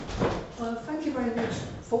you very much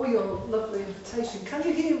for your lovely invitation. Can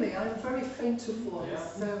you hear me? I'm very faint of voice, yeah.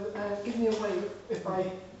 So give me a wave if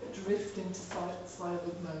I drift into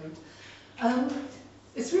silent mode.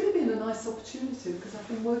 It's really been a nice opportunity because I've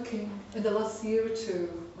been working in the last year or two,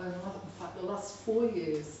 well, in fact the last 4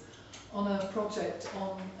 years, on a project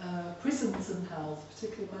on prisons and health,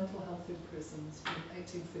 particularly mental health in prisons from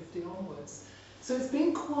 1850 onwards. So it's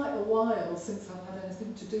been quite a while since I've had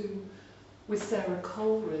anything to do with Sara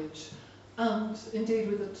Coleridge, and indeed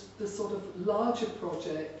with the sort of larger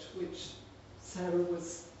project which Sara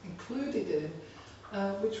was included in,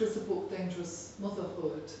 which was the book Dangerous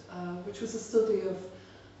Motherhood, which was a study of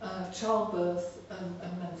childbirth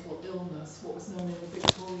and mental illness, what was known in the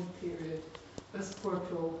Victorian period as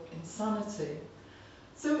puerperal insanity.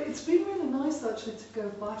 So it's been really nice actually to go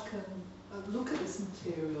back and look at this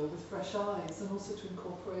material with fresh eyes, and also to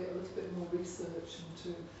incorporate a little bit more research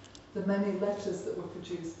into the many letters that were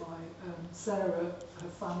produced by Sara, her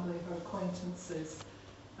family, her acquaintances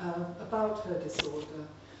about her disorder.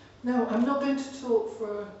 Now, I'm not going to talk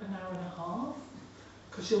for an hour and a half,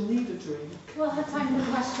 because you'll need a drink. We'll have time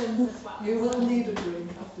for questions as well. You will need a drink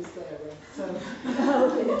after Sara. So.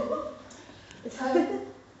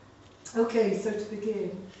 Okay, so to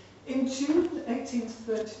begin. In June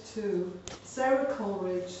 1832, Sara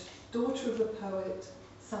Coleridge, daughter of the poet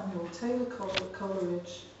Samuel Taylor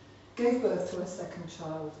Coleridge, gave birth to her second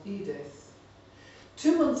child, Edith.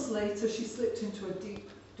 2 months later, she slipped into a deep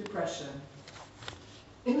depression.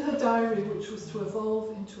 In her diary, which was to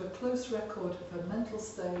evolve into a close record of her mental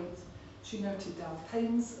state, she noted down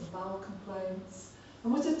pains and bowel complaints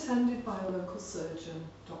and was attended by a local surgeon,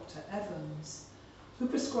 Dr. Evans, who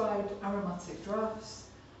prescribed aromatic draughts,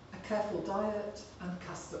 a careful diet and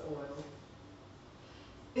castor oil.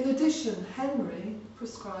 In addition, Henry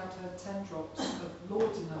prescribed her 10 drops of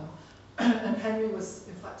laudanum, and Henry was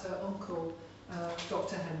in fact her uncle,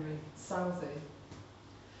 Dr. Henry Southey.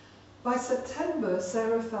 By September,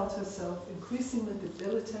 Sara felt herself increasingly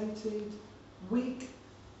debilitated, weak,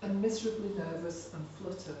 and miserably nervous and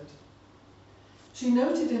fluttered. She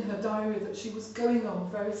noted in her diary that she was going on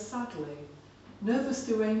very sadly. Nervous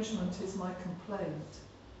derangement is my complaint.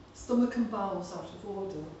 Stomach and bowels out of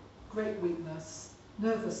order, great weakness,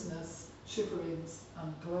 nervousness, shiverings,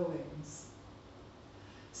 and glowings.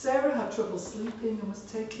 Sara had trouble sleeping and was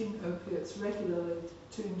taking opiates regularly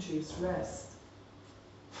to induce rest.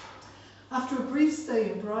 After a brief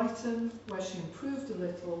stay in Brighton, where she improved a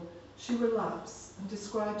little, she relapsed and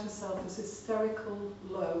described herself as hysterical,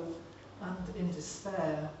 low, and in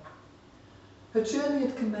despair. Her journey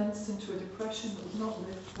had commenced into a depression that would not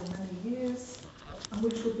lift for many years, and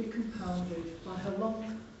which would be compounded by her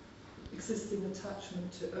long existing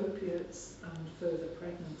attachment to opiates and further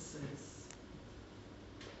pregnancies.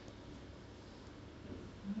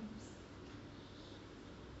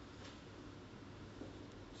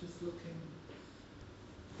 Just looking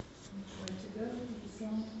which way to go with the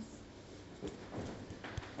slides.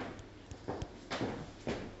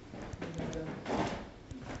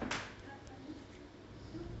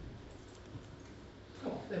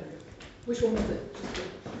 Oh, there we go. Which one was it?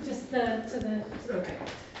 Just to the... Okay.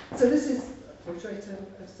 So this is a portrait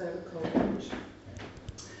of Sara Coleridge.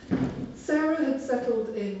 Sara had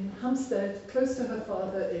settled in Hampstead, close to her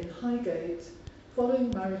father in Highgate, following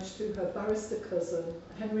marriage to her barrister cousin,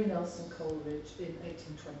 Henry Nelson Coleridge, in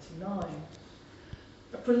 1829.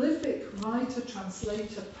 A prolific writer,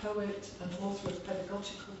 translator, poet, and author of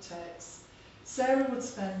pedagogical texts, Sara would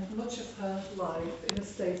spend much of her life in a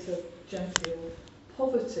state of genteel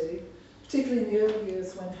poverty, particularly in the early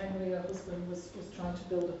years when Henry, her husband, was trying to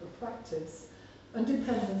build up a practice, and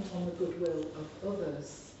dependent on the goodwill of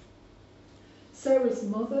others. Sara's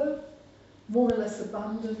mother, more or less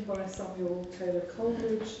abandoned by Samuel Taylor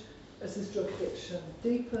Coleridge as his drug addiction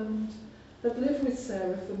deepened, had lived with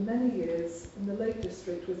Sara for many years in the Lake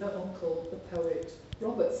District with her uncle, the poet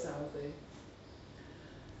Robert Southey.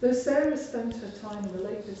 Though Sara spent her time in the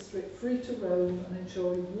Lake District free to roam and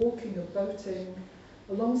enjoy walking and boating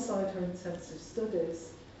alongside her intensive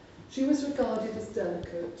studies, she was regarded as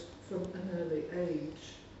delicate from an early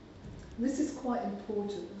age. And this is quite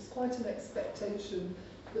important. There was quite an expectation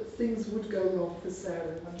that things would go wrong for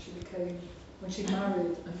Sara when she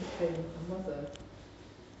married and became a mother.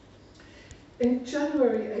 In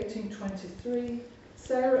January 1823,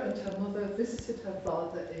 Sara and her mother visited her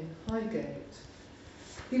father in Highgate.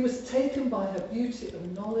 He was taken by her beauty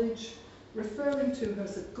and knowledge, referring to her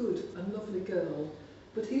as a good and lovely girl,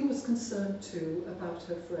 but he was concerned too about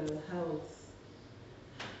her frail health.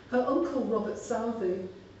 Her uncle Robert Southey,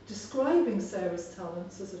 describing Sara's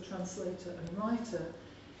talents as a translator and writer,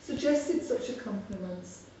 suggested such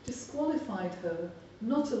accompaniments disqualified qualified her,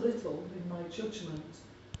 not a little in my judgment,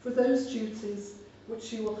 for those duties which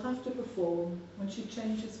she will have to perform when she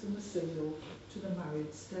changes from the single to the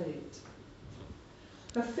married state.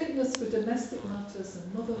 Her fitness for domestic matters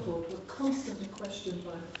and motherhood were constantly questioned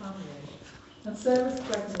by her family, and Sarah's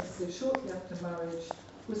pregnancy shortly after marriage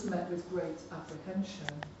was met with great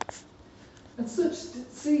apprehension. And such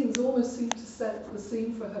scenes almost seem to set the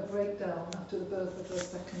scene for her breakdown after the birth of her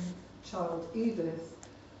second child, Edith,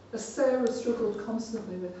 as Sarah struggled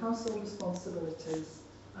constantly with household responsibilities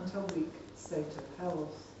and her weak state of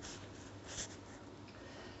health.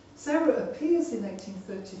 Sarah appears in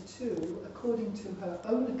 1832, according to her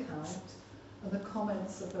own account and the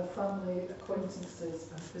comments of her family, acquaintances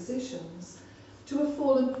and physicians, to have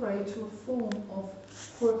fallen prey to a form of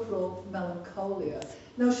puerperal melancholia.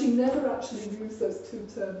 Now, she never actually used those two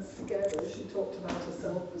terms together. She talked about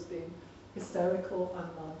herself as being hysterical and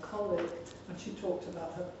melancholic, and she talked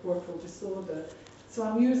about her puerperal disorder. So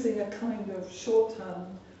I'm using a kind of shorthand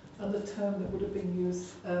and the term that would have been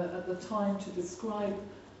used at the time to describe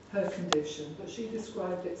her condition, but she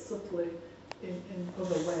described it subtly in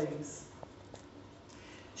other ways.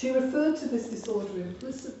 She referred to this disorder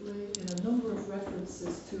implicitly in a number of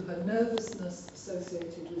references to her nervousness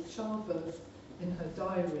associated with childbirth in her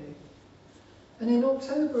diary. And in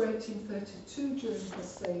October 1832, during her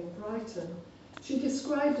stay in Brighton, she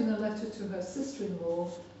described in a letter to her sister-in-law,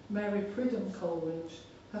 Mary Pridham Coleridge,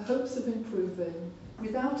 her hopes of improving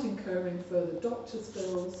without incurring further doctor's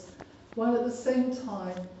bills, while at the same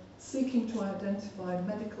time seeking to identify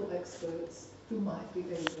medical experts who might be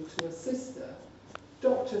able to assist her.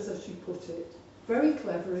 Doctors, as she put it, very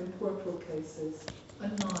clever in puerperal cases,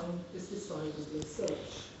 and mine is decidedly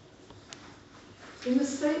such. In the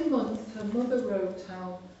same month, her mother wrote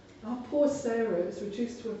how our poor Sarah is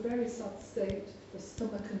reduced to a very sad state of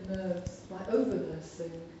stomach and nerves by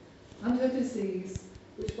overnursing, and her disease,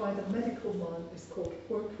 which by the medical man is called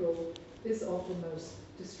puerperal, is of the most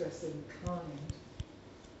distressing kind.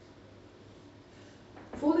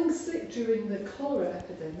 Falling sick during the cholera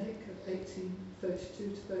epidemic of 1832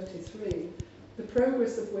 to 33, the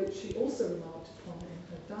progress of which she also remarked upon in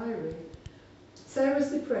her diary,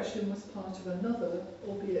 Sarah's depression was part of another,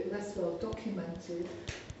 albeit less well documented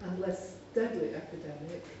and less deadly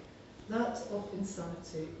epidemic, that of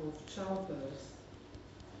insanity of childbirth.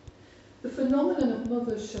 The phenomenon of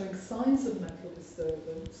mothers showing signs of mental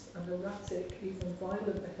disturbance and erratic, even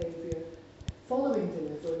violent behaviour following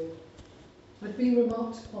delivery had been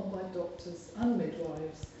remarked upon by doctors and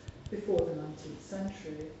midwives before the 19th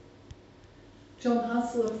century. John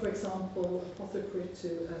Hasler, for example, apothecary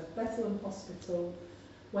to Bethlehem Hospital,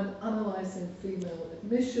 when analysing female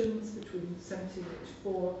admissions between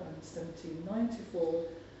 1784 and 1794,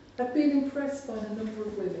 had been impressed by the number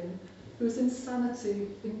of women whose insanity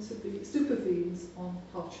supervenes on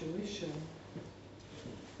parturition.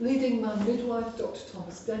 Leading man midwife Dr.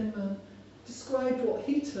 Thomas Denman described what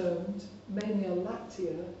he termed mania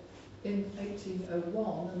lactea in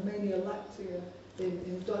 1801, and mania lactea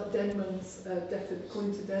in Denman's,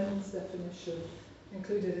 according to Denman's definition,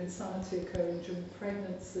 included insanity occurring during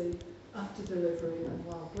pregnancy, after delivery and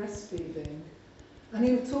while breastfeeding. And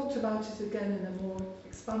he talked about it again in a more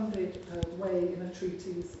expanded way in a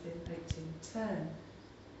treatise in 1810.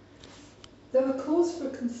 Though a cause for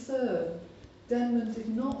concern, Denman did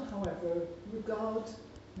not, however, regard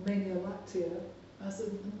mania lactea as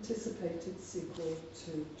an anticipated sequel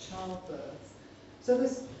to childbirth. So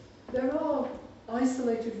there are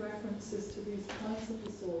isolated references to these kinds of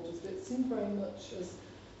disorders that seem very much as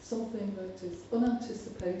something that is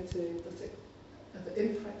unanticipated, that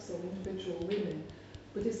impacts on individual women,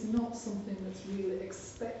 but it's not something that's really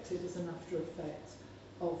expected as an after effect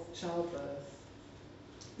of childbirth.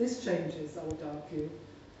 This changes, I would argue,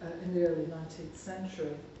 in the early 19th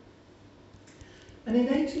century. And in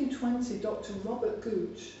 1820, Dr. Robert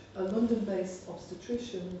Gooch, a London-based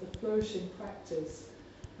obstetrician with a flourishing practice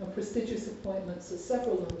and prestigious appointments at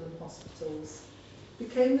several London hospitals,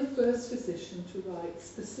 became the first physician to write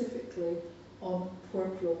specifically on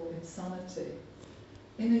puerperal insanity.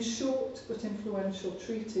 In his short but influential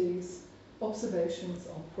treatise, Observations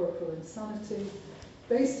on Puerperal Insanity,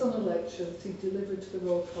 based on a lecture that he delivered to the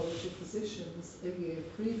Royal College of Physicians a year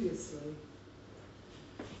previously.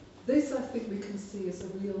 This, I think, we can see as a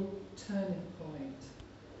real turning point.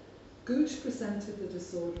 Gooch presented the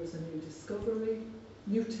disorder as a new discovery,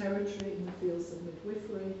 new territory in the fields of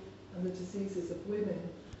midwifery and the diseases of women,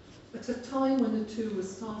 at a time when the two were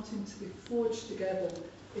starting to be forged together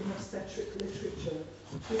in obstetric literature,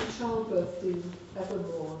 with childbirth deemed ever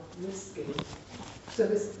more risky. So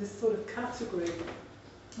this sort of category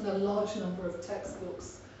and a large number of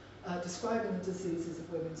textbooks describing the diseases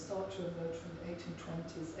of women start to emerge from the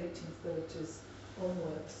 1820s, 1830s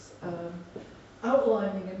onwards,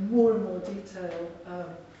 outlining in more and more detail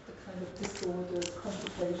the kind of disorders,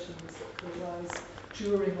 complications that could arise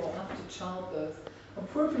during or after childbirth. And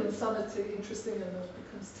puerperal insanity, interestingly enough,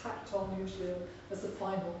 becomes tacked on usually as the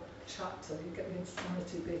final chapter. You get the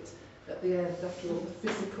insanity bit at the end after all the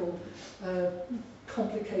physical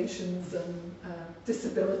complications and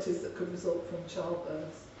disabilities that could result from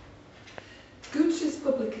childbirth. Gooch's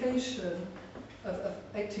publication of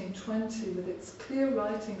 1820, with its clear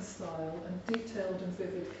writing style and detailed and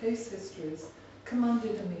vivid case histories,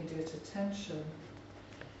 commanded immediate attention.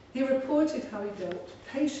 He reported how he dealt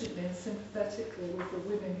patiently and sympathetically with the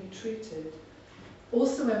women he treated,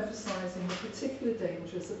 also emphasising the particular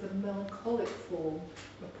dangers of the melancholic form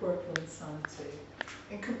of puerperal insanity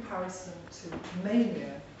in comparison to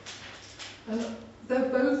mania. And though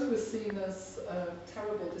both were seen as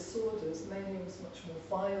terrible disorders, mania was much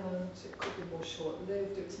more violent, it could be more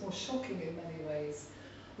short-lived, it was more shocking in many ways.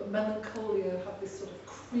 But melancholia had this sort of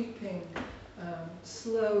creeping,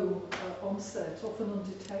 slow onset, often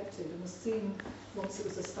undetected, and was seen, once it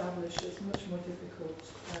was established, as much more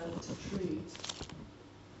difficult to treat.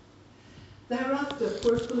 Thereafter,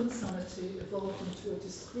 puerperal insanity evolved into a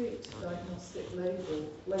discrete diagnostic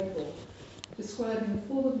label describing a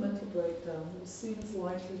form of mental breakdown that was seen as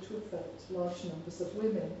likely to affect large numbers of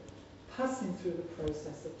women passing through the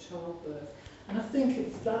process of childbirth. And I think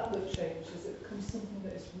it's that that changes. It becomes something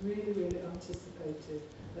that is really, really anticipated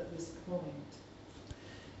at this point.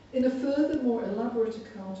 In a further, more elaborate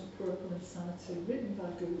account of puerperal insanity written by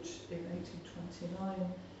Gooch in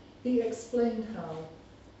 1829, he explained how,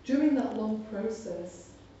 during that long process,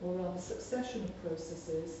 or rather succession of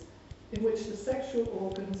processes, in which the sexual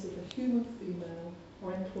organs of the human female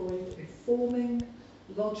are employed in forming,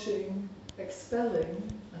 lodging,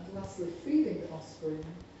 expelling, and lastly feeding the offspring,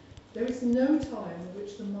 there is no time in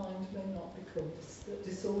which the mind may not become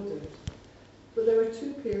disordered. But there are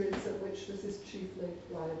two periods at which this is chiefly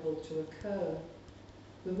liable to occur.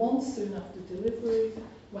 The one soon after delivery,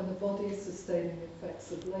 when the body is sustaining the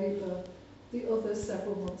effects of labour, the other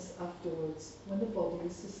several months afterwards, when the body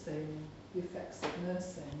is sustaining the effects of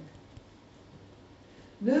nursing.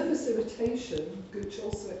 Nervous irritation, Gooch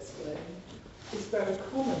also explained, is very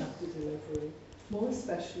common after delivery, more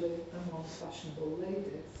especially among fashionable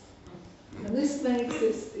ladies. And this may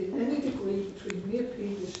exist in any degree between mere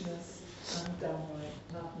peevishness and downright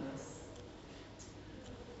madness.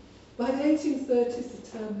 By the 1830s,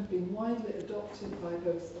 the term had been widely adopted by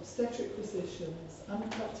both obstetric physicians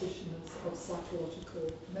and practitioners of psychological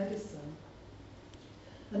medicine,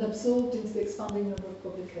 and absorbed into the expanding number of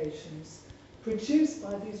publications produced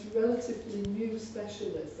by these relatively new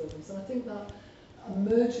specialisms. And I think that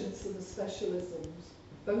emergence of the specialisms,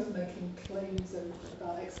 both making claims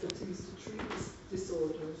about expertise to treat this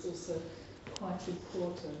disorder, is also quite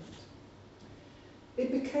important.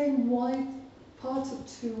 It became part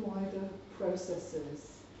of two wider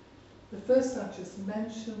processes. The first I just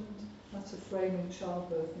mentioned, that of framing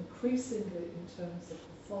childbirth increasingly in terms of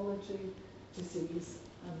pathology, disease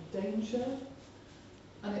and danger.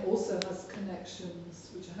 And it also has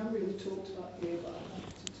connections, which I haven't really talked about here, but I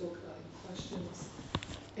have to talk about in questions,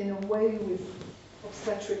 in a way with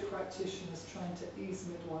obstetric practitioners trying to ease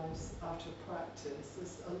midwives out of practice.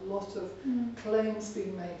 There's a lot of claims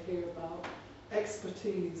being made here about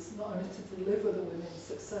expertise, not only to deliver the women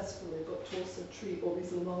successfully, but to also treat all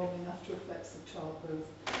these alarming after effects of childbirth,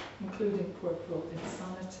 including puerperal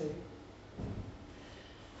insanity.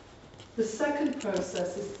 The second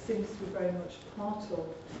process it seems to be very much part of,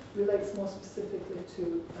 relates more specifically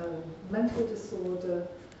to mental disorder,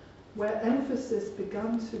 where emphasis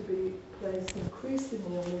began to be placed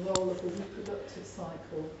increasingly on the role of the reproductive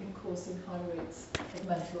cycle in causing high rates of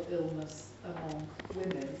mental illness among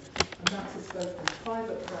women. And that is both in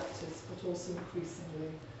private practice, but also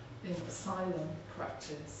increasingly in asylum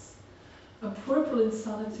practice. And puerperal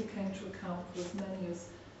insanity came to account for as many as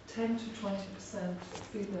 10 to 20% of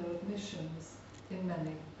female admissions in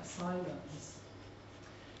many asylums.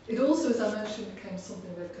 It also, as I mentioned, became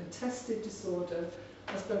something of a contested disorder,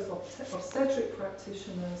 as both obstetric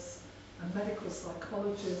practitioners and medical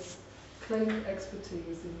psychologists claimed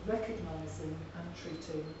expertise in recognising and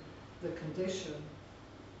treating the condition.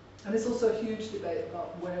 And there's also a huge debate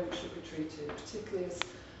about where it should be treated, particularly as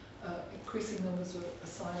increasing numbers of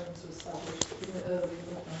asylums were established in the early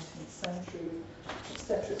mid-19th century.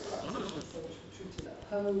 Obstetric practitioners said it should be treated at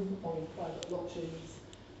home or in private lodgings,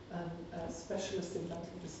 and specialists in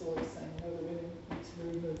mental disorders saying no, the women need to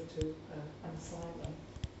be removed to an asylum.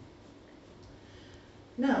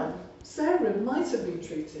 Now, Sarah might have been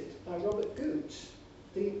treated by Robert Gooch,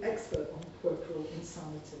 the expert on puerperal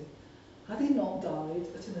insanity, had he not died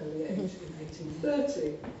at an early age in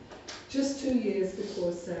 1830, just 2 years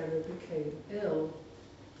before Sarah became ill.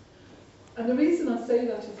 And the reason I say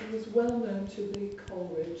that is he was well known to the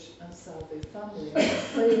Coleridge and Southey family. I'll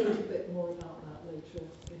say a little bit more about that later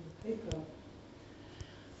in the paper.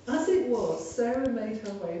 As it was, Sarah made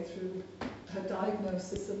her way through her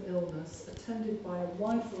diagnosis and illness, attended by a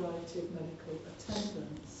wide variety of medical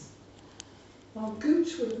attendants. While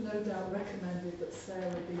Gooch would have no doubt recommended that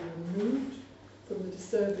Sarah be removed from the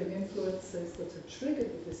disturbing influences that had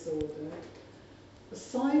triggered the disorder,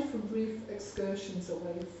 aside from brief excursions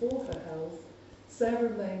away for her health, Sarah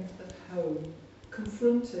remained at home,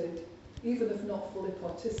 confronted, even if not fully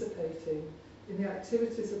participating, in the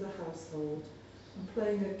activities of the household and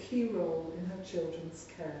playing a key role in her children's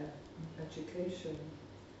care and education.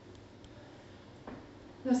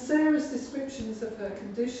 Now, Sarah's descriptions of her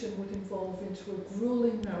condition would evolve into a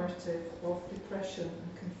grueling narrative of depression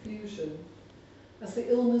and confusion, as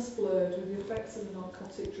the illness blurred with the effects of the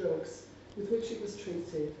narcotic drugs with which it was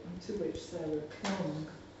treated and to which Sarah clung.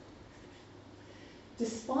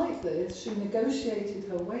 Despite this, she negotiated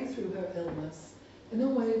her way through her illness in a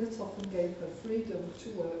way that often gave her freedom to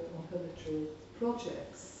work on her literary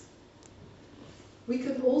projects. We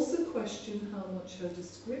can also question how much her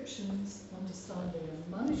descriptions, understanding and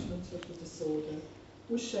management of the disorder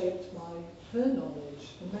was shaped by her knowledge,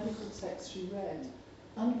 the medical texts she read,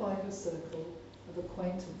 and by her circle of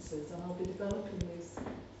acquaintances, and I'll be developing these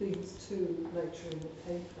themes too later in the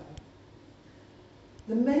paper.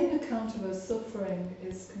 The main account of her suffering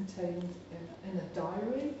is contained in a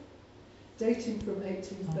diary dating from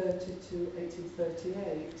 1830 to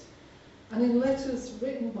 1838, and in letters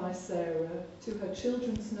written by Sarah to her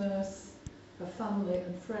children's nurse, her family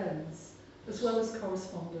and friends, as well as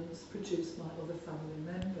correspondence produced by other family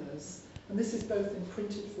members. And this is both in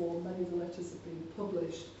printed form, many of the letters have been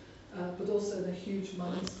published, but also in a huge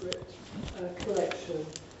manuscript collection,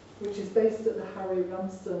 which is based at the Harry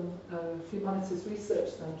Ransom Humanities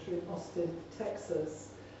Research Center in Austin, Texas.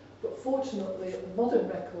 But fortunately, at the Modern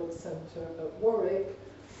Records Center at Warwick,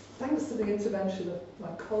 thanks to the intervention of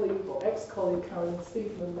my colleague or ex-colleague Carolyn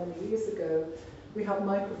Stephen many years ago, we have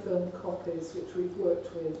microfilm copies which we've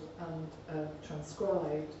worked with and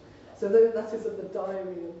transcribed. So that is of the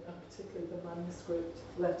diary and particularly the manuscript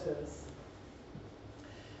letters.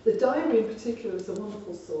 The diary in particular is a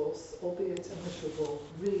wonderful source, albeit a miserable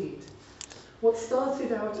read. What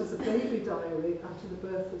started out as a baby diary after the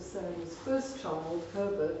birth of Sarah's first child,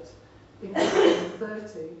 Herbert, in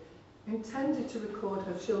 1830, intended to record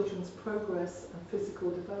her children's progress and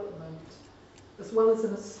physical development, as well as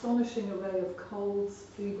an astonishing array of colds,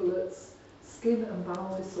 feverlets, skin and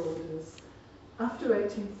bowel disorders, after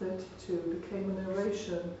 1832 became a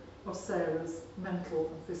narration of Sarah's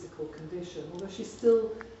mental and physical condition, although she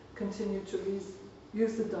still continued to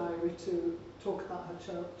use the diary to talk about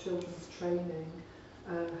her children's training,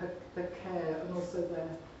 their care, and also their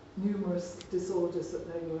numerous disorders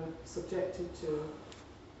that they were subjected to.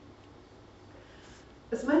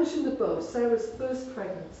 As mentioned above, Sarah's first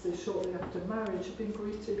pregnancy shortly after marriage had been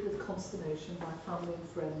greeted with consternation by family and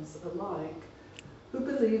friends alike, who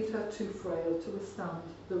believed her too frail to withstand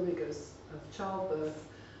the rigours of childbirth.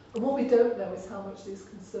 And what we don't know is how much these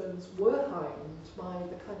concerns were heightened by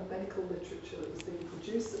the kind of medical literature that was being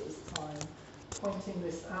produced at this time, pointing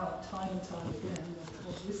this out time and time again,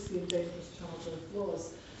 how risky and dangerous childbirth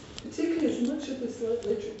was. Particularly as much of this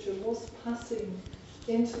literature was passing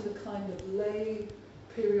into the kind of lay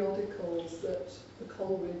periodicals that the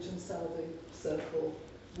Coleridge and Southey circle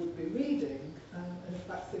would be reading. And in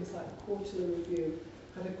fact, things like the Quarterly Review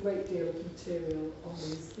had a great deal of material on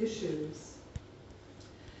these issues.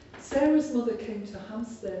 Sarah's mother came to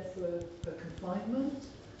Hampstead for her confinement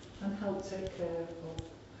and helped take care of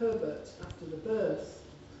Herbert after the birth.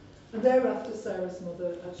 And thereafter, Sarah's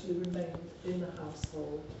mother actually remained in the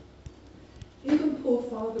household. Even poor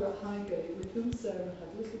father at Highgate, with whom Sarah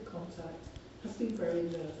had little contact, has been very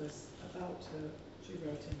nervous about her, she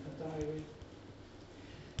wrote in her diary.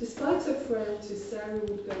 Despite her frailty, Sarah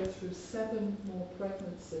would go through 7 more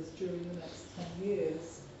pregnancies during the next 10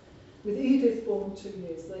 years, with Edith born 2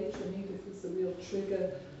 years later, and Edith was the real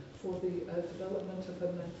trigger for the development of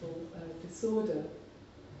her mental disorder.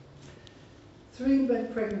 3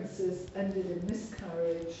 pregnancies ended in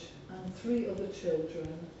miscarriage, and 3 other children,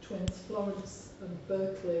 twins Florence and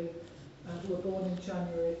Berkeley, who were born in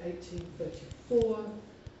January 1834,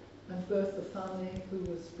 and Bertha Fanny, who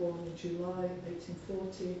was born in July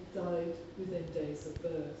 1840, died within days of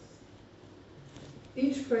birth.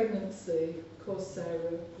 Each pregnancy caused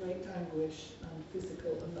Sarah great anguish and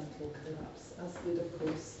physical and mental collapse, as did, of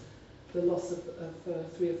course, the loss of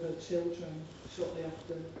 3 of her children shortly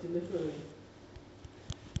after delivery.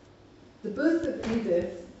 The birth of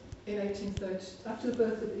Edith in 1830, after the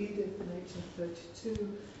birth of Edith in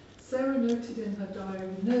 1832, Sarah noted in her diary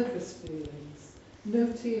nervous feelings,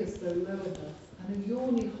 no tears though low enough, and a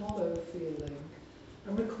yawny hollow feeling,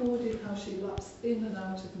 and recorded how she lapsed in and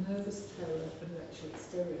out of nervous terror and wretched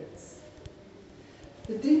spirits.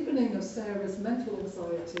 The deepening of Sarah's mental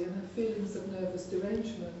anxiety and her feelings of nervous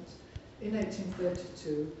derangement in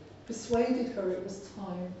 1832 persuaded her it was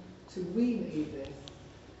time to wean Edith,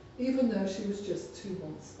 even though she was just 2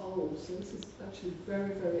 months old, so this is actually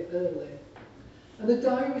very, very early. And the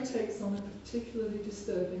diary takes on a particularly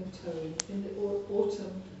disturbing tone in the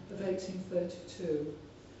autumn of 1832,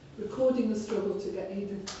 recording the struggle to get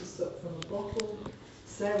Edith to suck from a bottle,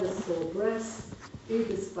 Sarah's sore breasts,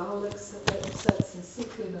 Edith's bowel upsets and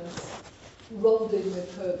sickliness, rolled in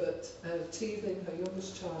with Herbert teething, her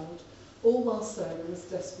youngest child, all while Sarah was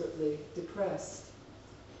desperately depressed.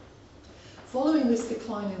 Following this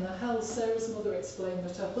decline in her health, Sarah's mother explained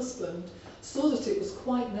that her husband saw that it was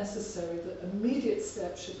quite necessary that immediate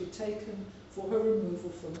steps should be taken for her removal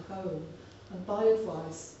from home, and by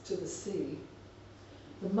advice to the sea.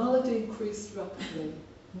 The malady increased rapidly,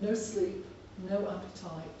 no sleep, no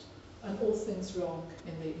appetite, and all things wrong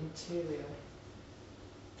in the interior.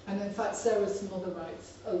 And in fact, Sarah's mother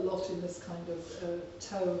writes a lot in this kind of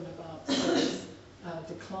tone about Sarah's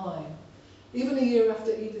decline. Even a year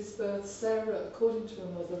after Edith's birth, Sarah, according to her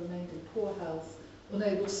mother, remained in poor health,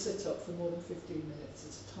 unable to sit up for more than 15 minutes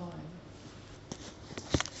at a time.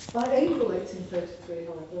 By April 1833,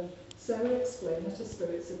 however, Sarah explained that her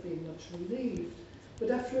spirits had been much relieved, but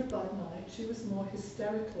after a bad night she was more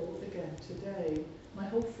hysterical again today. My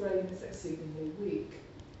whole frame is exceedingly weak.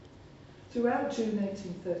 Throughout June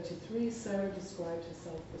 1833, Sarah described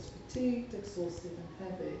herself as fatigued, exhausted and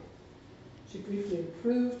heavy. She briefly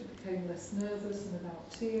improved, became less nervous and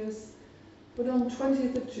without tears, but on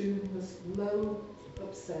 20th of June was low,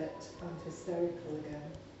 upset and hysterical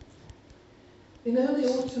again. In early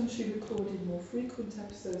autumn she recorded more frequent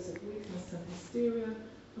episodes of weakness and hysteria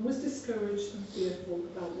and was discouraged and fearful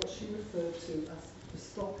about what she referred to as the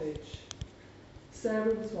stoppage.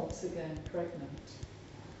 Sarah was once again pregnant.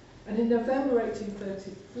 And in November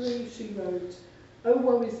 1833 she wrote, "Oh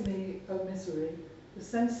woe is me, oh misery, the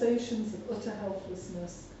sensations of utter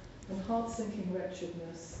helplessness and heart-sinking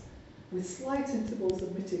wretchedness, with slight intervals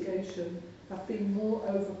of mitigation, have been more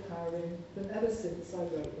overpowering than ever since I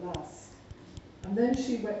wrote last." And then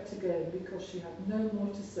she wept again because she had no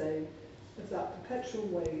more to say of that perpetual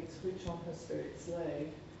weight which on her spirits lay.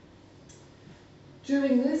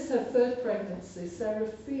 During this, her third pregnancy, Sarah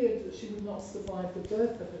feared that she would not survive the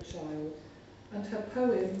birth of her child, and her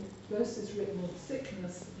poem, Verses Written in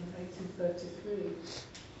Sickness in 1833,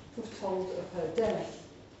 foretold of her death.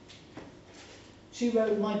 She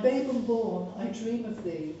wrote, "My babe unborn, I dream of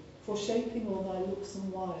thee, foreshaping all thy looks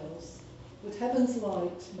and wiles, that heaven's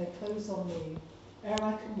light may close on me, ere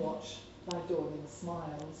I can watch thy dawning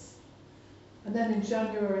smiles." And then in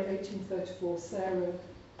January 1834, Sarah,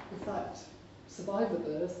 in fact, survived the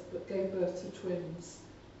birth, but gave birth to twins,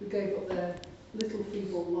 who gave up their little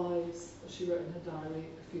feeble lives, as she wrote in her diary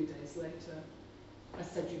a few days later. I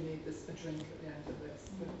said you need a drink at the end of this.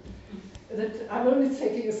 But I'm only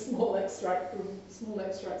taking a small extracts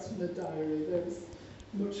from the diary. There was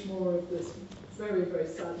much more of this very, very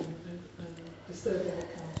sad and disturbing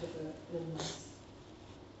account of her illness.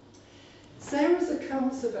 Sarah's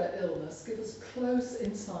accounts of her illness give us close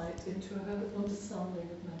insight into her understanding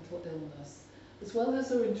of mental illness, as well as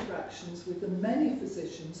her interactions with the many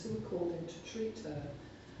physicians who were called in to treat her,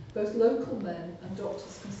 both local men and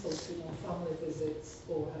doctors consulting on family visits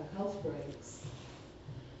or her health breaks.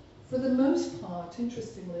 For the most part,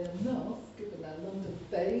 interestingly enough, given their London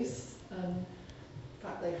base and in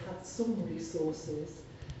fact they had some resources,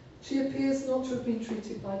 she appears not to have been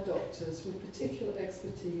treated by doctors with particular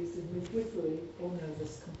expertise in midwifery or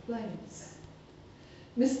nervous complaints.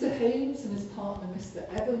 Mr. Haynes and his partner Mr.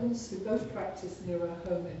 Evans, who both practiced near her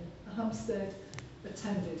home in Hampstead,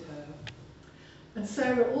 attended her. And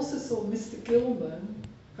Sarah also saw Mr. Gilman,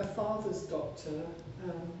 her father's doctor,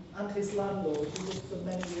 and his landlord, who was for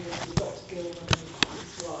many years with Dr. Gilman and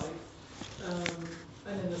his wife.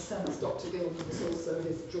 And in a sense, Dr. Gilman was also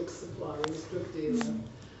his drug supplier, his drug dealer.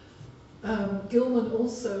 Gilman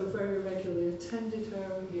also very regularly attended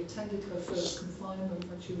her. He attended her first confinement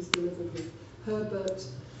when she was delivered with Herbert.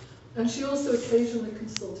 And she also occasionally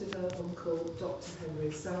consulted her uncle, Dr.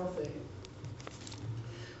 Henry Southey.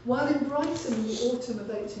 While in Brighton in the autumn of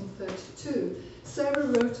 1832, Sarah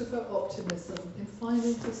wrote of her optimism in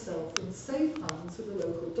finding herself in safe hands with a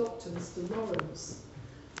local doctor, Mr. Lawrence,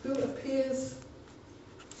 who appears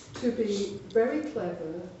to be very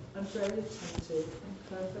clever and very attentive and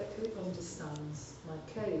perfectly understands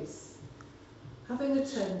my case. Having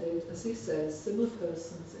attended, as he says, similar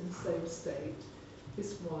persons in the same state,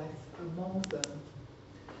 his wife among them.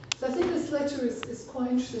 So I think this letter is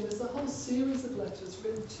quite interesting. There's a whole series of letters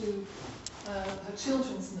written to her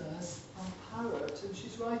children's nurse, Anne Parrott, and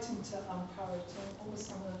she's writing to Anne Parrott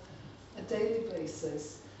almost on a daily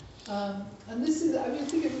basis. And this is, I mean, I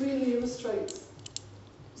think it really illustrates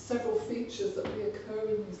several features that reoccur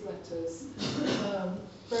in these letters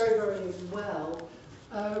very, very well.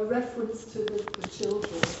 Reference to the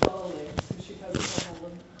children's darlings, who she hopes are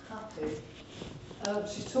all happy.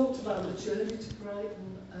 She talked about the journey to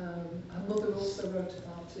Brighton. Her mother also wrote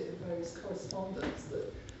about it in various correspondence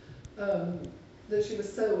that she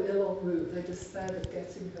was so ill en route they despaired of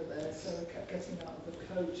getting her there. Sarah kept getting out of the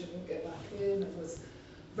coach and wouldn't get back in and was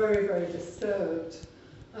very, very disturbed.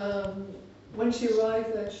 When she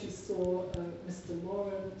arrived there, she saw Mr.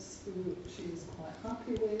 Lawrence, who she was quite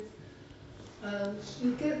happy with. And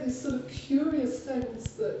you get this sort of curious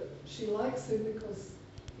sense that she likes him because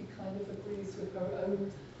he kind of agrees with her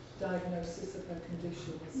own diagnosis of her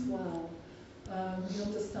condition as well. He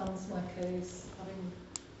understands my case,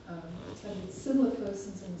 having attended similar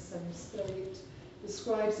persons in the same state,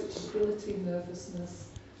 describes it to debility, nervousness,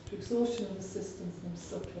 to exhaustion of the systems and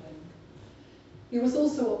suckling. He was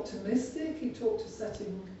also optimistic. He talked of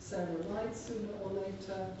setting Sarah right sooner or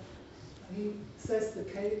later. He says the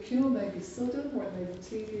cure may be sudden or it may be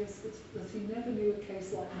tedious, but he never knew a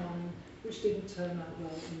case like mine which didn't turn out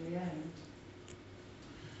well in the end.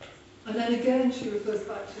 And then again she refers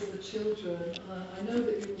back to the children. I know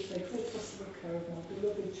that you will take full possible care of my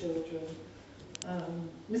beloved children.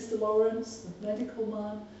 Mr. Lawrence, the medical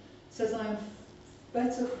man, says I am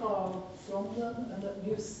better far from them and that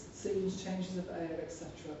new scenes, changes of air, etc.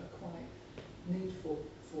 are quite needful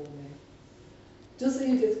for me. Does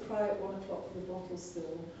Edith cry at 1 o'clock for the bottle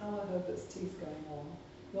still? How I hope it's teeth going on.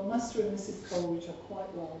 Your master and Mrs. Coleridge are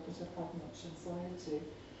quite well, but have had much anxiety.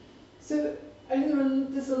 So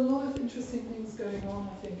there's a lot of interesting things going on,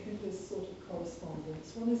 I think, in this sort of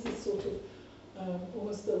correspondence. One is this sort of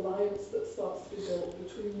almost alliance that starts to be built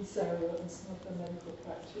between Sarah and some of her medical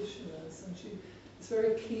practitioners, and she is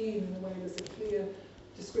very keen in a way. There's a clear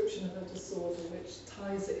description of her disorder which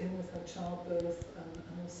ties it in with her childbirth and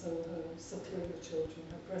also her suckling the children,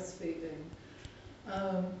 her breastfeeding.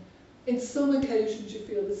 In some occasions you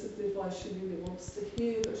feel this is the advice she really wants to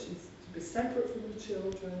hear, that she's to be separate from the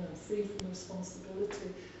children and free from responsibility.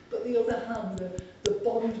 But on the other hand, the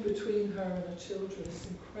bond between her and her children is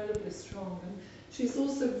incredibly strong. And she's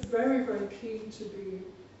also very, very keen to be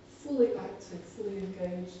fully active, fully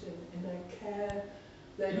engaged in their care,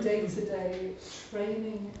 their day-to-day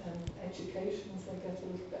training and education as they get a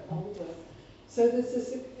little bit older. So there's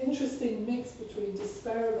this interesting mix between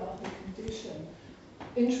despair about her condition,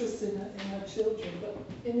 interest in her children, but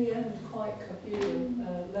in the end quite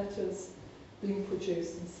coherent letters being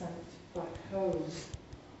produced and sent back home.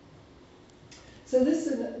 So this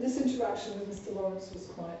interaction with Mr. Lawrence was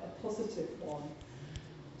quite a positive one.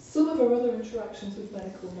 Some of her other interactions with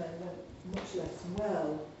medical men went much less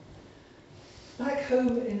well. Back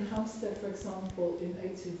home in Hampstead, for example, in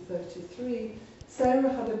 1833,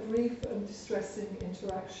 Sarah had a brief and distressing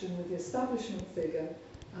interaction with the establishment figure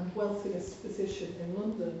and wealthiest physician in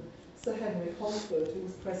London, Sir Henry Holford, who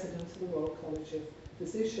was president of the Royal College of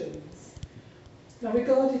Physicians. Now,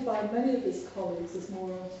 regarded by many of his colleagues as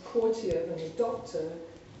more a courtier than a doctor,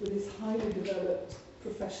 with his highly developed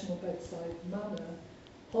professional bedside manner,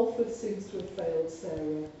 Holford seems to have failed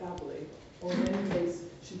Sarah badly, or in any case,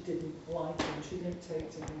 she didn't like him, she didn't take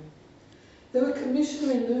to him. Though a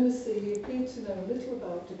commissioner in lunacy, he appeared to know little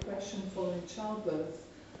about depression following childbirth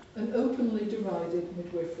and openly derided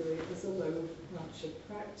midwifery as a low branch of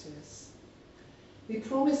practice. He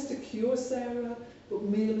promised to cure Sarah, but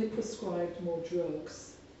merely prescribed more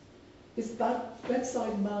drugs. His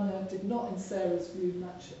bedside manner did not, in Sarah's view,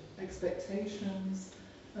 match expectations,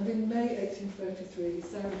 and in May 1833,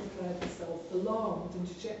 Sarah declared herself alarmed and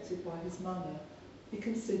dejected by his manner. He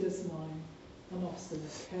considers mine an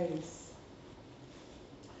obstinate case.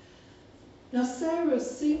 Now, Sarah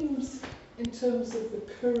seems, in terms of the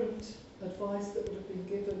current advice that would have been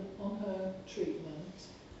given on her treatment,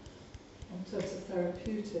 in terms of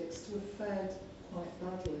therapeutics, to have fared quite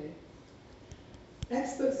badly.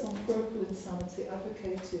 Experts on puerperal insanity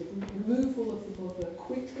advocated removal of the mother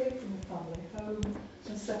quickly from the family home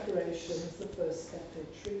and separation as the first step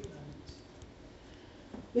in treatment.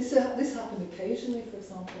 This happened occasionally, for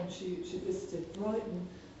example, when she visited Brighton,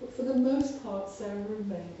 but for the most part Sarah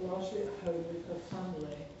remained largely at home with her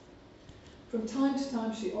family. From time to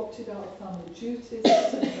time she opted out of family duties,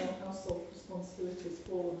 setting her household responsibilities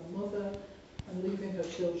for her mother and leaving her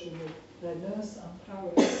children with their nurse and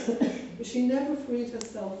parish. But she never freed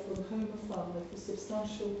herself from home and family for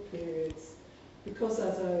substantial periods because,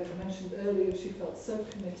 as I mentioned earlier, she felt so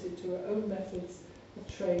committed to her own methods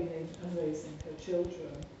of training and raising her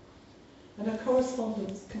children. And her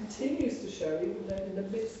correspondence continues to show, even though in the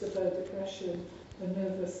midst of her depression, her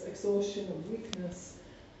nervous exhaustion and weakness,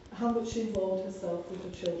 how much she involved herself with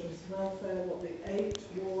her children's welfare, what they ate,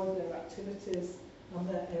 wore, their activities and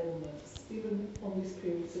their ailments, even on these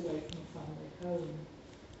periods away from the family home.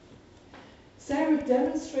 Sarah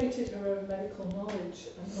demonstrated her own medical knowledge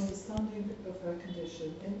and understanding of her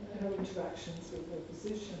condition in her interactions with her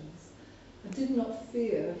physicians and did not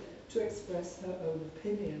fear to express her own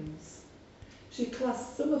opinions. She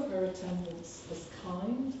classed some of her attendants as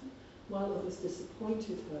kind, while others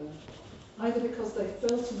disappointed her, either because they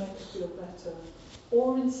failed to make her feel better,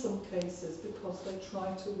 or in some cases because they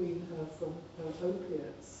tried to wean her from her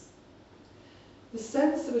opiates. The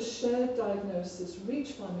sense of a shared diagnosis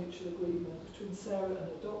reached by mutual agreement between Sarah and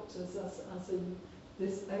her doctors, as in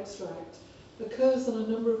this extract, occurs on a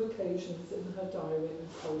number of occasions in her diary and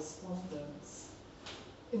correspondence.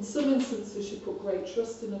 In some instances she put great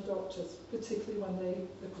trust in her doctors, particularly when they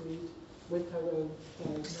agreed with her own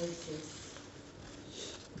diagnosis.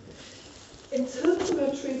 In terms of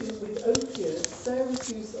her treatment with opiates, Sarah's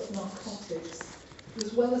use of narcotics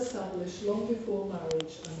was well established long before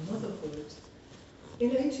marriage and motherhood. In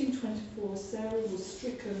 1824, Sarah was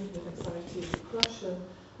stricken with anxiety and depression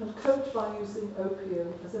and coped by using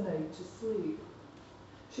opium as an aid to sleep.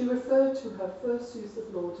 She referred to her first use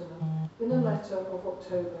of laudanum in a letter of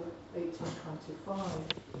October 1825.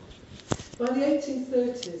 By the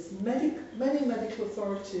 1830s, many medical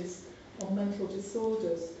authorities on mental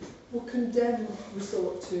disorders will condemn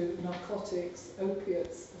resort to narcotics,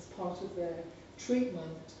 opiates, as part of their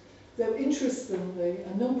treatment, though interestingly,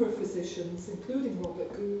 a number of physicians, including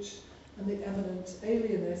Robert Gooch and the eminent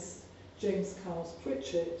alienist James Cowles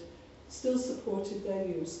Pritchett, still supported their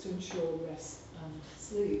use to ensure rest and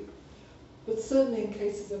sleep. But certainly in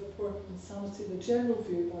cases of puerperal insanity, the general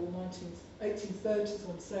view by the 1830s,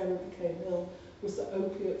 when Sarah became ill, was that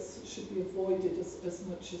opiates should be avoided as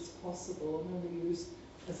much as possible and only used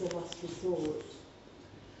as a last resort.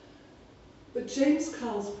 But James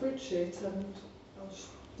Cowles Pritchett, and I'll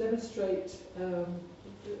demonstrate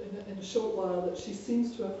in a short while that she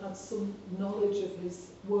seems to have had some knowledge of his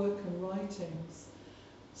work and writings,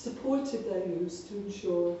 supported their use to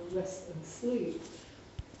ensure rest and sleep.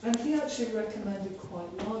 And he actually recommended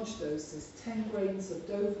quite large doses, 10 grains of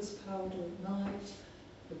Dover's powder at night,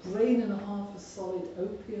 a grain and a half of solid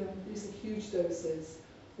opium, these are huge doses,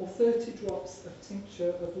 or 30 drops of tincture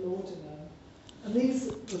of laudanum. And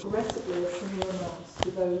these regrettably are similar amounts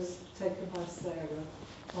to those taken by Sarah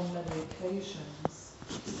on many occasions.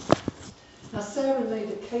 Now Sarah made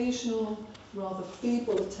occasional, rather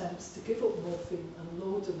feeble attempts to give up morphine and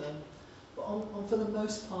laudanum, but for the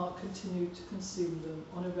most part continued to consume them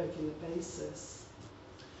on a regular basis.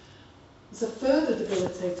 As a further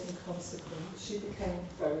debilitating consequence, she became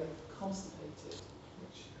very constipated,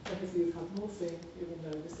 which, if any of you have had morphine, you will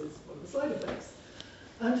know this is one of the side effects.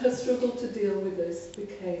 And her struggle to deal with this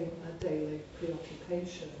became a daily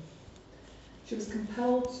preoccupation. She was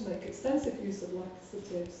compelled to make extensive use of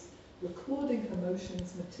laxatives, recording her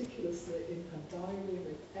motions meticulously in her diary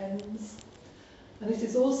with pens. And it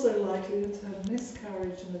is also likely that her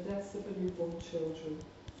miscarriage and the deaths of her newborn children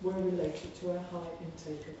were related to her high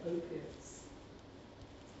intake of opiates.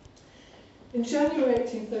 In January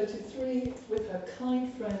 1833, with her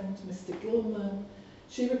kind friend Mr. Gilman,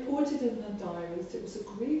 she reported in her diary that it was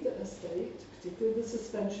agreed that her state, particularly the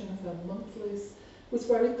suspension of her monthlies, was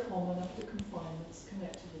very common after confinements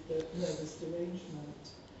connected with the nervous derangement.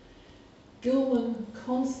 Gilman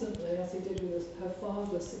constantly, as he did with her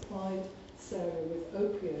father, supplied Sarah with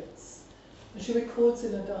opiates, and she records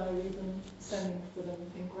in her diary even sending for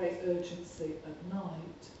them in great urgency at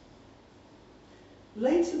night.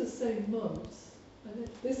 Later the same month, and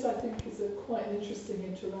this I think is quite an interesting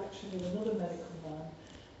interaction with another medical man,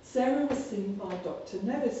 Sarah was seen by Dr.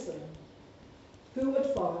 Nevison, who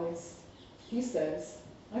advised, he says,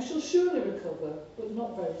 "I shall surely recover, but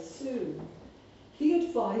not very soon. He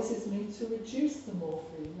advises me to reduce the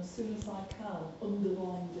morphine as soon as I can,"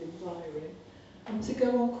 underlined in diary, "and and to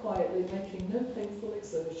go on quietly, making no painful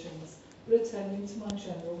exertions, but attending to my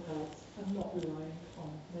general health and not relying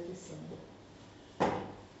on medicine.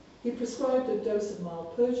 He prescribed a dose of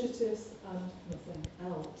mild purgative and nothing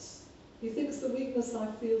else. He thinks the weakness I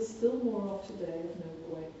feel still more of today of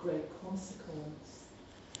no great consequence.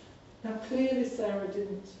 Now clearly Sarah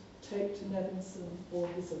didn't take to Nevinson or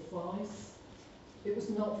his advice. It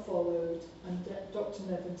was not followed, and Dr.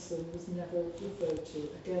 Nevinson was never referred to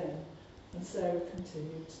again, and Sarah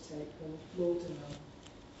continued to take her laudanum.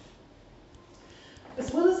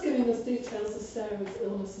 As well as giving us details of Sarah's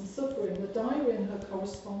illness and suffering, the diary in her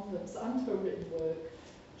correspondence and her written work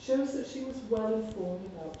shows that she was well informed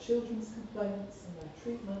about children's complaints and their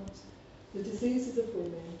treatment, the diseases of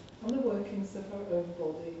women, and the workings of her own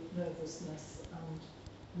body, nervousness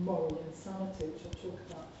and moral insanity, which I'll talk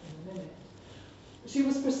about in a minute. She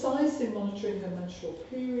was precise in monitoring her menstrual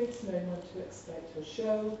periods, knowing when to expect her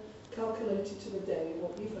show, calculated to the day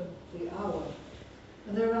or even the hour,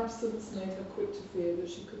 and their absence made her quick to fear that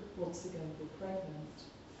she could once again be pregnant.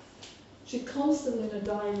 She constantly in her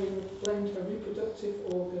diary blamed her reproductive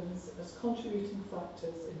organs as contributing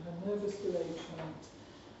factors in her nervous derangement,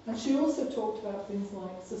 and she also talked about things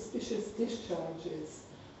like suspicious discharges,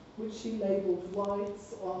 which she labelled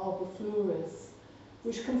whites or albifluras,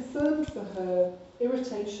 which confirmed for her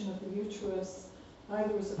irritation of the uterus,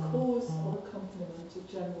 either as a cause or accompaniment of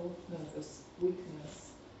general nervous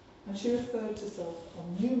weakness. And she referred to herself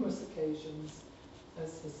on numerous occasions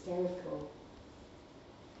as hysterical.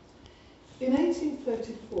 In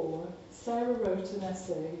 1834, Sarah wrote an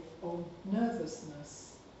essay on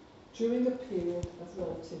nervousness during a period of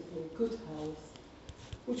relatively good health,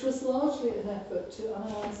 which was largely an effort to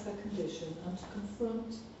analyse her condition and to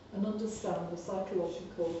confront and understand the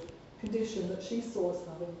psychological condition that she saw as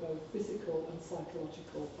having both physical and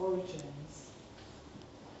psychological origins.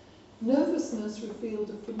 Nervousness revealed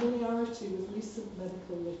a familiarity with recent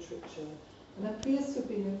medical literature and appears to have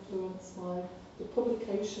been influenced by the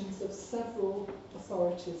publications of several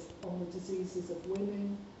authorities on the diseases of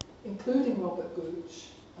women, including Robert Gooch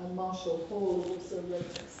and Marshall Hall, who also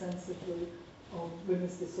wrote extensively on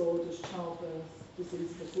women's disorders, childbirth,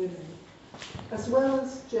 diseases of women, as well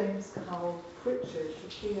as James Carroll Pritchard,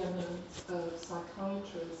 the preeminent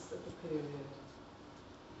psychiatrist of the period.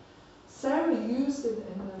 Sarah used in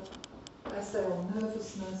the essay on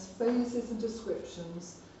nervousness phases and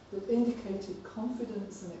descriptions that indicated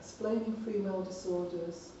confidence in explaining female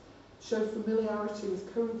disorders, showed familiarity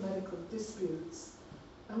with current medical disputes,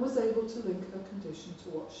 and was able to link her condition to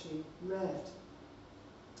what she read.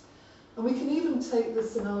 And we can even take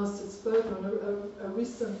this analysis further. A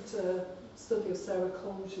recent study of Sara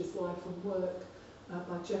Coleridge's life and work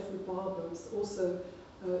by Geoffrey Barber has also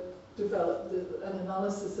developed an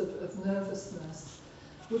analysis of nervousness,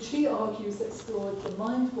 which he argues explored the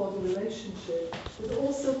mind-body relationship, but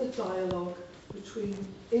also the dialogue between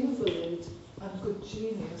invalid and good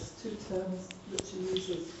genius, two terms that she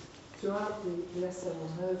uses throughout the essay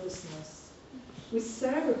on nervousness, with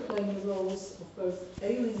Sarah playing the roles of both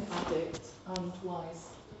ailing addict and wise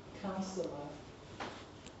counsellor.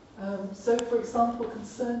 So, for example,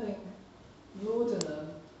 concerning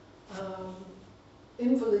laudanum,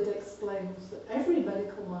 Invalid explains that every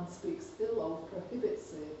medical man speaks ill of,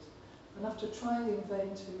 prohibits it, and after trying in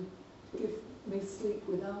vain to give me sleep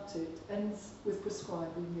without it, ends with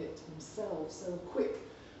prescribing it himself. So a quick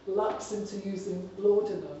lapse into using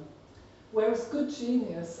laudanum. Whereas good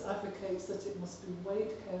genius advocates that it must be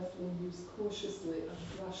weighed carefully and used cautiously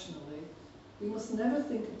and rationally. We must never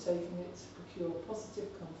think of taking it to procure positive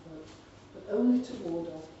comfort, but only to ward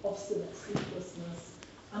off obstinate sleeplessness,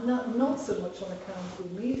 and that not so much on account of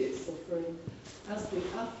immediate suffering as the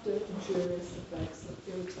after injurious effects of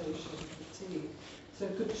irritation and fatigue. So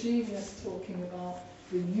good genius talking about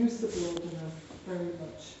the use of laudanum very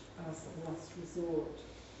much as a last resort.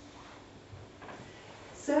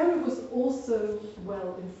 Sarah was also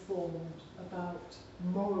well informed about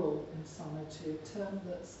moral insanity, a term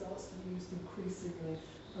that starts to be used increasingly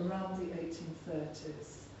around the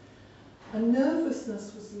 1830s. And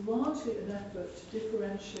nervousness was largely an effort to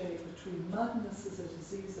differentiate between madness as a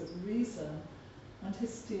disease of reason and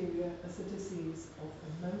hysteria as a disease of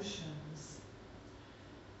emotions.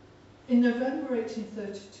 In November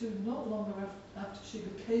 1832, not long after she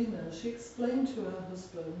became ill, she explained to her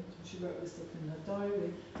husband, and she wrote this up in her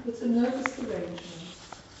diary, that a nervous derangement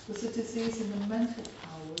was a disease in the mental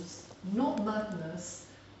powers, not madness,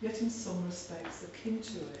 yet in some respects akin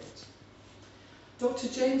to it. Dr.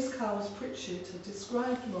 James Carroll Pritchard had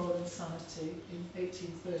described moral insanity in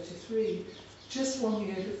 1833, just 1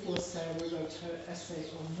 year before Sarah wrote her essay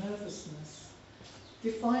on nervousness,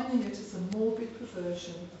 defining it as a morbid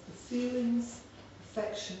perversion of the feelings,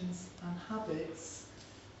 affections and habits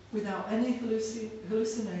without any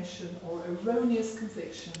hallucination or erroneous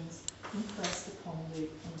convictions impressed upon the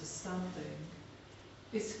understanding.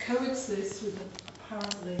 It coexists with an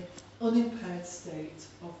apparently unimpaired state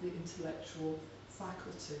of the intellectual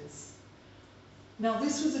faculties. Now,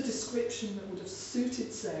 this was a description that would have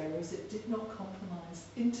suited Sarah, as it did not compromise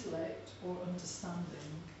intellect or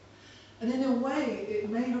understanding. And in a way, it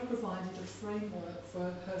may have provided a framework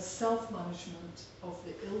for her self-management of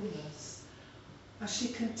the illness, as she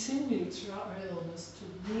continued throughout her illness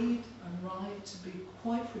to read and write, to be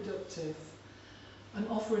quite productive, and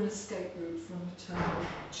offer an escape route from maternal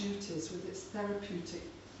duties with its therapeutic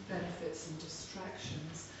benefits and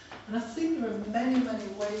distractions. And I think there are many, many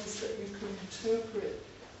ways that you can interpret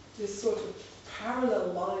this sort of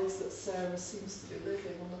parallel lives that Sarah seems to be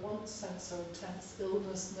living. On the one sense, her intense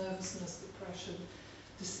illness, nervousness, depression,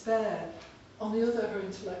 despair. On the other, her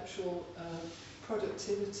intellectual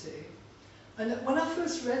productivity. And when I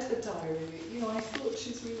first read her diary, I thought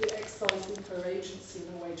she's really exercising her agency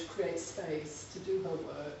in a way to create space to do her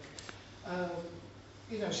work.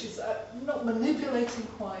 She's not manipulating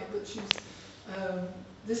quite, but she's.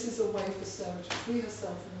 This is a way for Sarah to free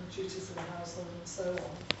herself from the duties of the household and so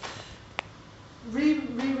on.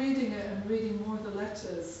 Rereading it and reading more of the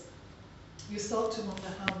letters, you start to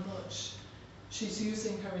wonder how much she's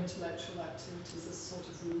using her intellectual activities as sort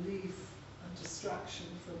of relief and distraction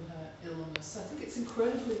from her illness. I think it's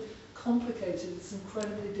incredibly complicated. It's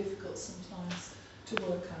incredibly difficult sometimes to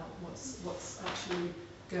work out what's actually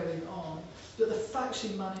going on. But the fact she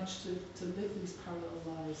managed to live these parallel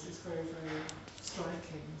lives is very, very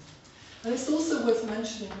striking. And it's also worth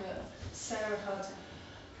mentioning that Sarah had,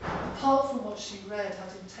 apart from what she read, had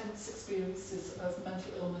intense experiences of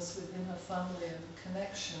mental illness within her family and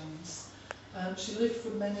connections. She lived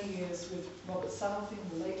for many years with Robert Southey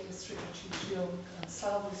in the Lake District when she was young, and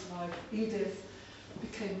Southey's wife, Edith,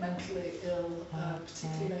 became mentally ill,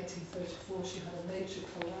 particularly in 1834. She had a major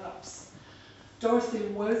collapse. Dorothy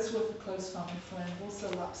Wordsworth, a close family friend, also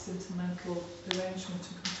lapsed into mental derangement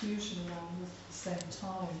and confusion around the same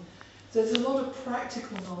time. So there's a lot of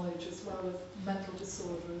practical knowledge as well of mental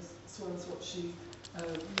disorders, as well as what she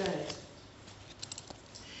read.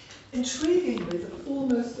 Intriguingly, the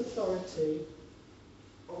foremost authority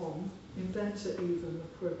on, inventor even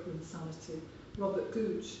of puerperal insanity, Robert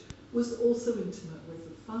Gooch, was also intimate with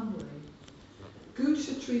the family. Gooch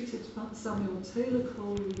had treated Samuel Taylor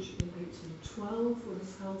Coleridge in 1812 when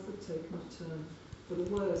his health had taken a turn for the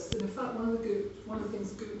worse. And in fact, one of the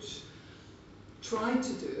things Gooch tried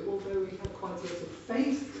to do, although he had quite a lot of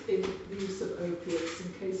faith in the use of opiates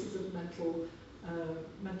in cases of mental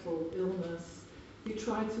illness, he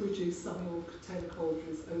tried to reduce Samuel Taylor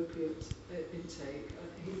Coleridge's opiate intake.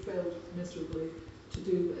 He failed miserably to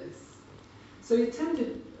do this. So he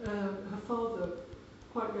attended her father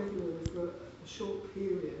quite regularly for a short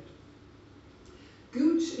period.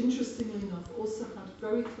 Gooch, interestingly enough, also had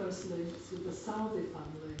very close links with the Southey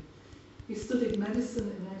family. He studied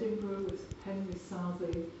medicine in Edinburgh with Henry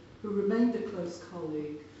Southey, who remained a close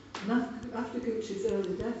colleague. And after Gooch's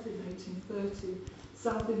early death in 1830,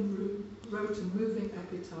 Southey wrote a moving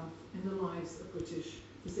epitaph in the lives of British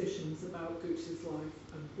physicians about Gooch's life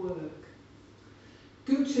and work.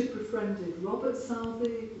 Gooch had befriended Robert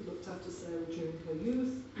Southey, who looked after Sarah during her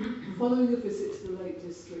youth, following a visit to the Lake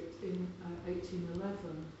District in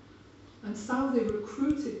 1811. And Southey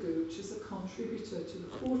recruited Gooch as a contributor to the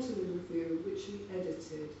Quarterly Review, which he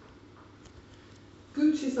edited.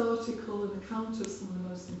 Gooch's article, An Account of Some of the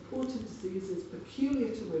Most Important Diseases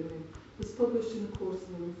Peculiar to Women, was published in the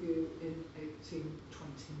Quarterly Review in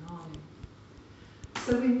 1829.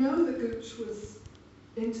 So we know that Gooch was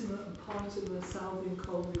intimate and part of the Southey and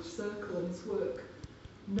Coleridge circle and his work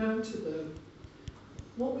known to them.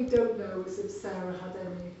 What we don't know is if Sarah had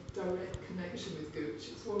any direct connection with Gooch.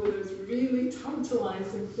 It's one of those really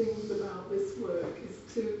tantalising things about this work,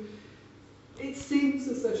 it seems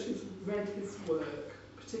as though she's read his work,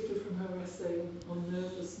 particularly from her essay on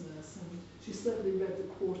nervousness, and she certainly read the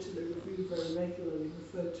Quarterly Review very regularly and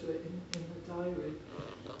referred to it in her diary.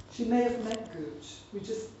 She may have met Gooch, we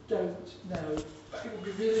just don't know. But it would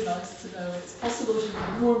be really nice to know. It's possible as you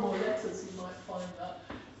read more and more letters, you might find that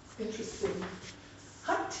interesting.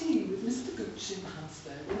 Had tea with Mr. Gooch in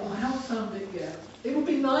Hampstead. I haven't found it yet. It would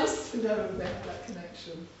be nice to know about that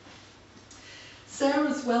connection.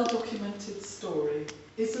 Sarah's well-documented story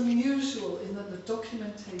is unusual in that the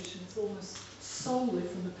documentation is almost solely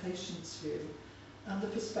from the patient's view and the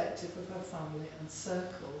perspective of her family and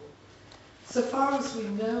circle. So far as we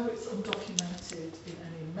know, it's undocumented in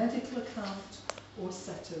any medical account or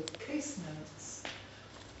set of case notes.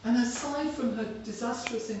 And aside from her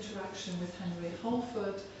disastrous interaction with Henry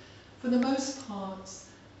Holford, for the most part,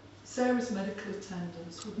 Sarah's medical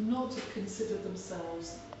attendants would not have considered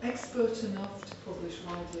themselves expert enough to publish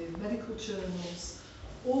widely in medical journals,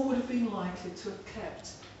 or would have been likely to have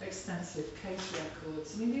kept extensive case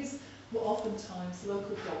records. I mean, these were oftentimes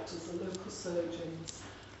local doctors or local surgeons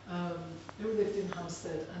who lived in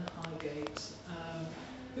Hampstead and Highgate,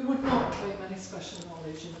 who would not claim any special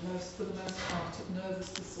knowledge for the most part of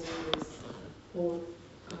nervous disorders or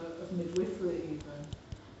of midwifery even.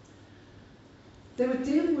 They were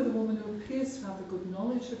dealing with a woman who appears to have a good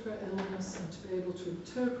knowledge of her illness and to be able to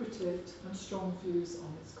interpret it, and strong views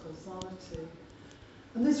on its causality.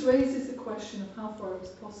 And this raises the question of how far it was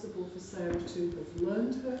possible for Sarah to have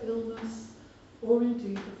learned her illness, or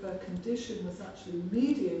indeed if her condition was actually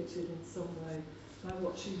mediated in some way by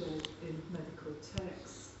what she read in medical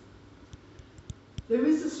texts. There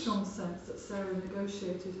is a strong sense that Sarah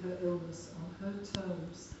negotiated her illness on her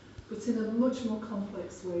terms, but in a much more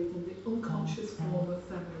complex way than the unconscious form of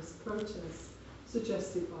feminist protest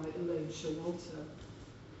suggested by Elaine Showalter.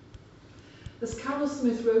 As Carol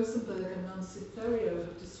Smith Rosenberg and Nancy Ferrier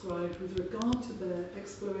have described with regard to their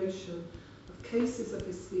exploration of cases of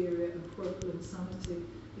hysteria and puerperal insanity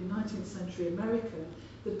in 19th century America,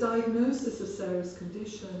 the diagnosis of Sarah's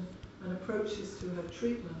condition and approaches to her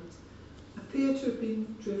treatment appear to have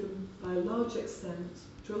been driven by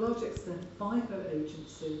to a large extent by her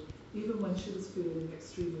agency, even when she was feeling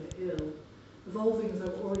extremely ill, evolving, as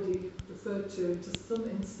I've already referred to, into some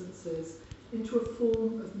instances into a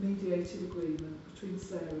form of mediated agreement between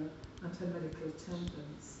Sarah and her medical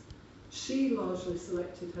attendants. She largely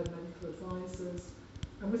selected her medical advisors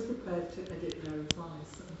and was prepared to edit their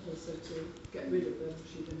advice and also to get rid of them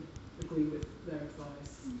if she didn't agree with their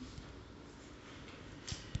advice.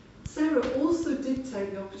 Sarah also did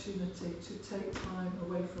take the opportunity to take time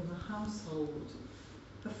away from the household.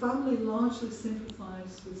 Her family largely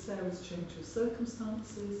sympathised with Sarah's change of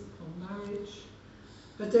circumstances upon marriage.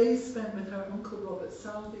 Her days spent with her uncle Robert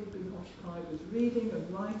Salving being occupied with reading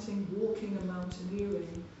and writing, walking and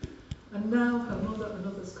mountaineering. And now, her mother and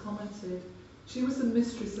others commented, she was the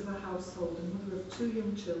mistress of a household and mother of 2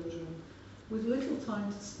 young children, with little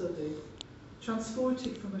time to study,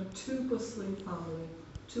 transported from a too bustling family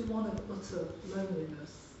to one of utter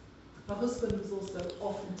loneliness. Her husband was also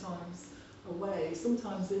oftentimes away,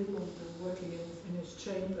 sometimes in London, working in his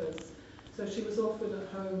chambers. So she was often at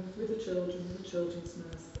home with the children, with the children's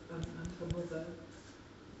nurse and her mother.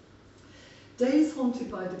 Days haunted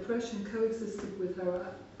by depression coexisted with her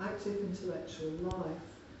active intellectual life.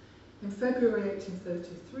 In February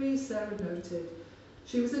 1833, Sarah noted,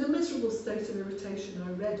 "She was in a miserable state of irritation.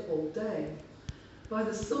 I read all day. By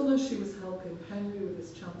the summer, she was helping Henry with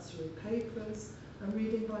his chancery papers and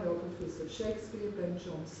reading biographies of Shakespeare, Ben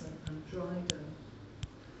Jonson and Dryden."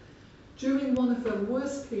 During one of her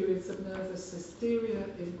worst periods of nervous hysteria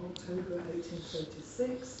in October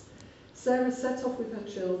 1836, Sarah set off with her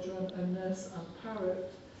children and nurse Anne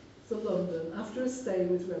Parrott for London after a stay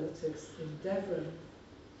with relatives in Devon.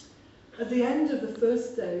 At the end of the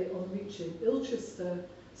first day, on reaching Ilchester,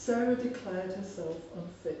 Sarah declared herself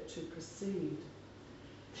unfit to proceed.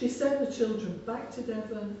 She sent the children back to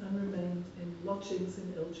Devon and remained in lodgings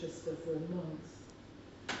in Ilchester for a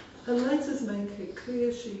month. Her letters make it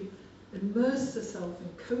clear she immersed herself in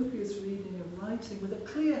copious reading and writing with a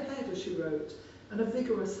clear head, as she wrote, and a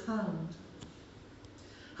vigorous hand.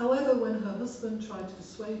 However, when her husband tried to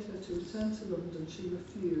persuade her to return to London, she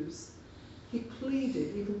refused. He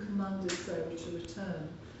pleaded, even commanded Sarah to return,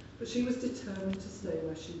 but she was determined to stay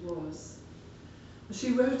where she was.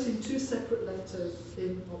 She wrote in 2 separate letters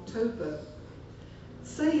in October,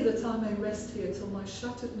 "Say that I may rest here till my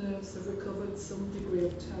shattered nerves have recovered some degree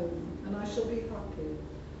of tone, and I shall be happy.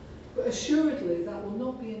 But assuredly that will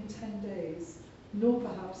not be in 10 days, nor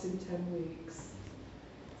perhaps in 10 weeks.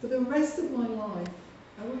 For the rest of my life,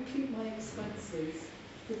 I will keep my expenses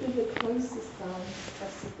within the closest bounds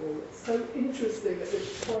possible." It's so interesting at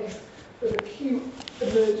this point of acute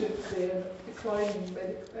emergency and declining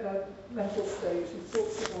mental state. She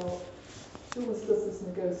talks about, she almost does this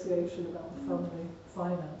negotiation about the family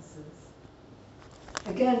finances.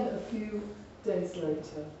 Again, a few days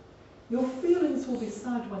later, "Your feelings will be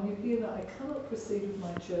sad when you hear that I cannot proceed with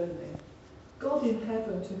my journey. God in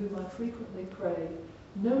heaven, to whom I frequently pray,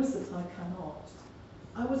 knows that I cannot.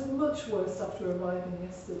 I was much worse after arriving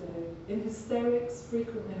yesterday. In hysterics,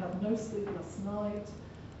 frequently had no sleep last night,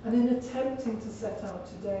 and in attempting to set out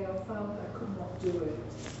today, I found I could not do it.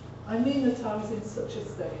 I mean that I was in such a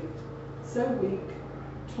state, so weak,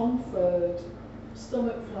 tongue furred,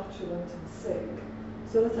 stomach flatulent and sick,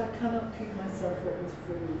 so that I cannot keep myself up with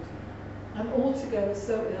food. I'm altogether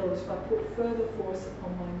so ill that if I put further force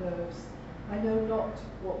upon my nerves, I know not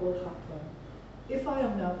what will happen. If I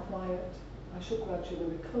am now quiet, I shall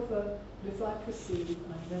gradually recover, but if I proceed,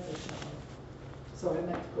 I never shall. Sorry, I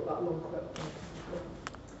meant to put that long quote on.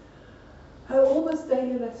 Her almost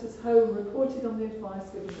daily letters home reported on the advice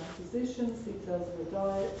given by physicians, details of her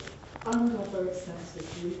diet, and of her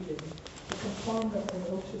extensive reading. The confinement in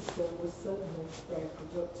Ilchester was certainly very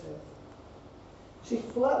productive. She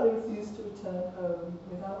flatly refused to return home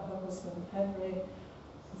without her husband Henry.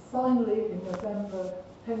 Finally, in November,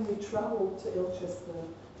 Henry travelled to Ilchester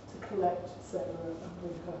to collect Sarah and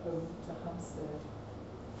bring her home to Hampstead.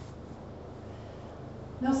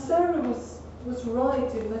 Now, Sarah was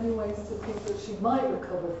right in many ways to think that she might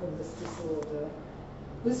recover from this disorder.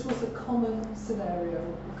 This was a common scenario,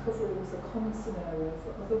 recovery was a common scenario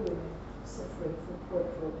for other women suffering from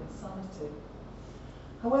puerperal insanity.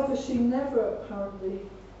 However, she never apparently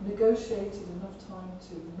negotiated enough time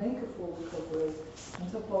to make a full recovery,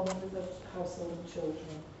 and her bond with her household and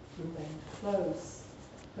children remained close.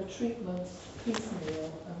 Her treatment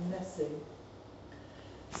piecemeal and messy.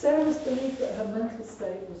 Sarah's belief that her mental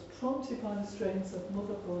state was prompted by the strains of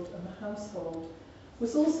motherhood and the household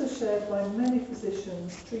was also shared by many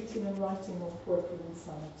physicians treating and writing on puerperal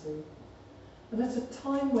insanity. And at a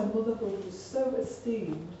time when motherhood was so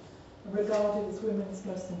esteemed and regarded as women's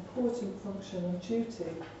most important function and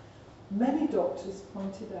duty, many doctors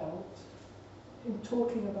pointed out, in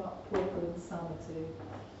talking about puerperal insanity,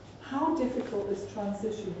 how difficult this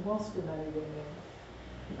transition was for many women.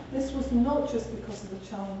 This was not just because of the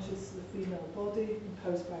challenges to the female body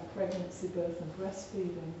imposed by pregnancy, birth and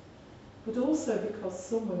breastfeeding, but also because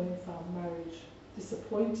some women found marriage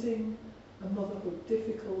disappointing and motherhood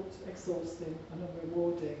difficult, exhausting and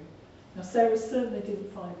unrewarding. Now, Sarah certainly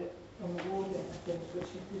didn't find it unrewarding, I think, but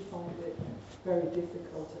she did find it very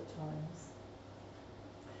difficult at times.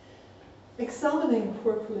 Examining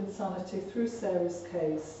puerperal insanity through Sarah's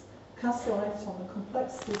case cast light on the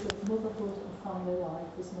complexities of motherhood and family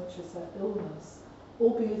life as much as her illness,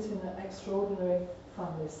 albeit in an extraordinary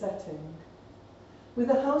family setting. With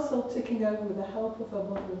the household ticking over with the help of her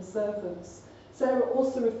mother and servants, Sarah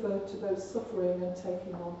also referred to those suffering and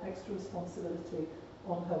taking on extra responsibility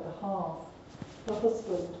on her behalf. Her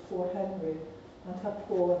husband, poor Henry, and her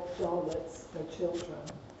poor Charlottes, her children.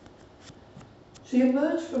 She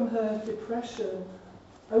emerged from her depression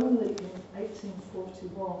only in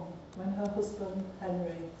 1841, when her husband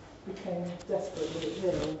Henry became desperately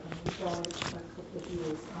ill and he died a couple of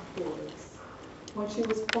years afterwards, when she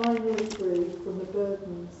was finally free from the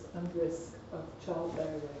burdens and risk of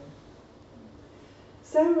childbearing.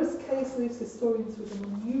 Sarah's case leaves historians with an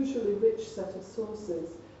unusually rich set of sources,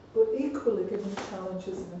 but equally, given the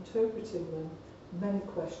challenges of interpreting them, many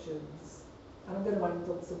questions. And I'm going to end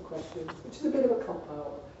on some questions, which is a bit of a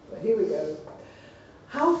cop-out, but here we go.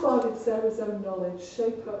 How far did Sarah's own knowledge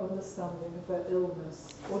shape her understanding of her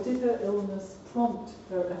illness, or did her illness prompt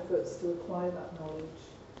her efforts to acquire that knowledge?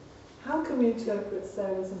 How can we interpret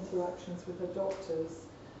Sarah's interactions with her doctors,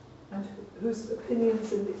 and whose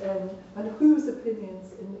opinions in the end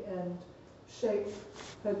shaped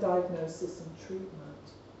her diagnosis and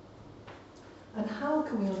treatment? And how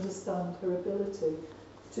can we understand her ability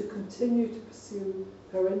to continue to pursue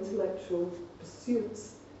her intellectual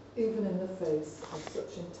pursuits even in the face of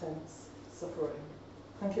such intense suffering?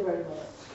 Thank you very much.